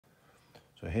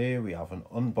So here we have an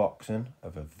unboxing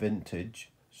of a vintage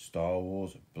Star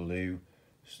Wars blue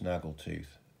snaggletooth.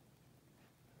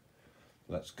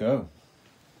 Let's go.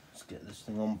 Let's get this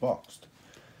thing unboxed.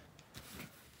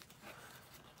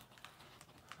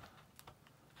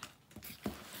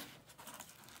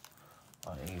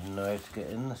 I don't even know how to get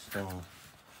in this thing.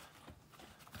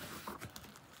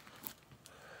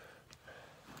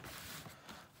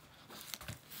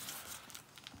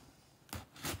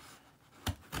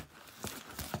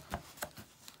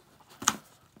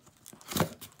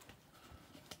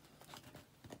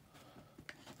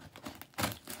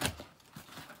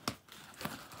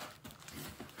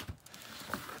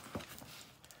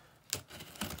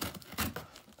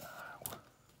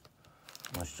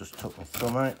 I just took my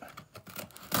thumb out.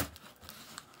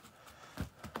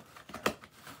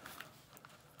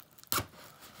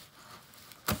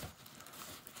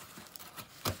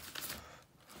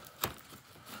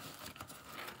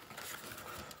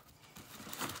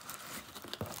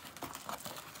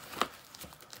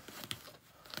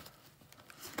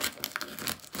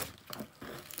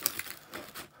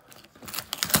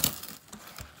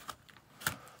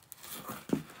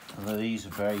 And these are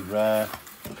very rare.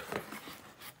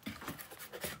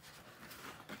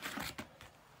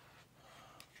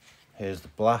 Here's the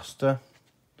blaster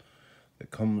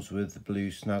that comes with the blue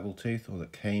snaggletooth, or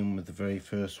that came with the very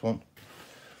first one,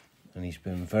 and he's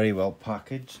been very well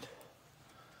packaged.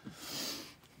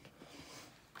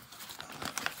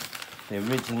 They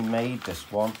originally made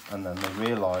this one and then they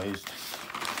realised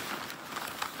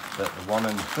that the one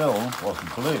in the film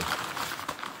wasn't blue,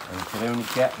 and you could only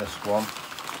get this one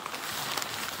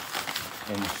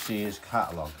in the Sears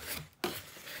catalogue.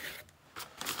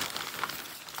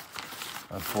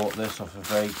 I bought this off a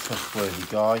very trustworthy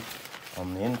guy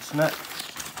on the internet.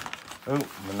 Oh,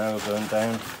 we're now going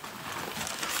down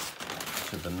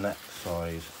to the next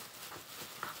size.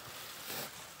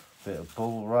 Bit of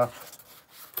bubble wrap.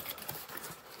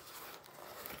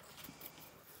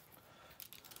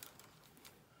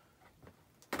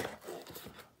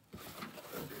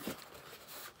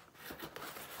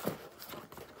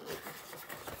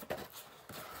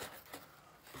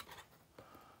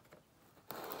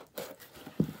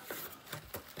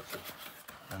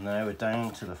 And now we're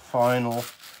down to the final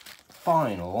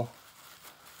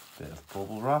bit of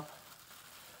bubble wrap.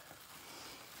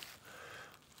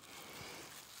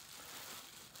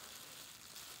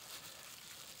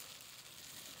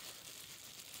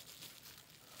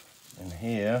 And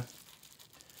here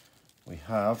we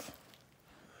have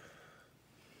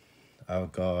our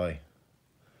guy,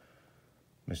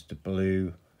 Mr.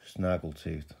 Blue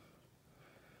Snaggletooth.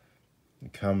 The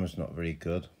camera's not very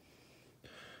good,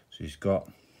 so he's got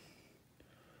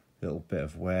a little bit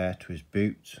of wear to his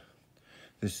boots.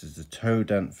 This is the toe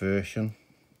dent version,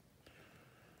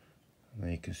 and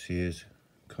there you can see his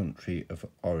country of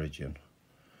origin.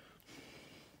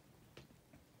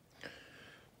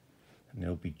 And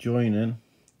he'll be joining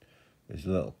his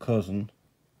little cousin,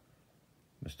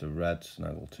 Mr. Red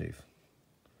Snaggletooth.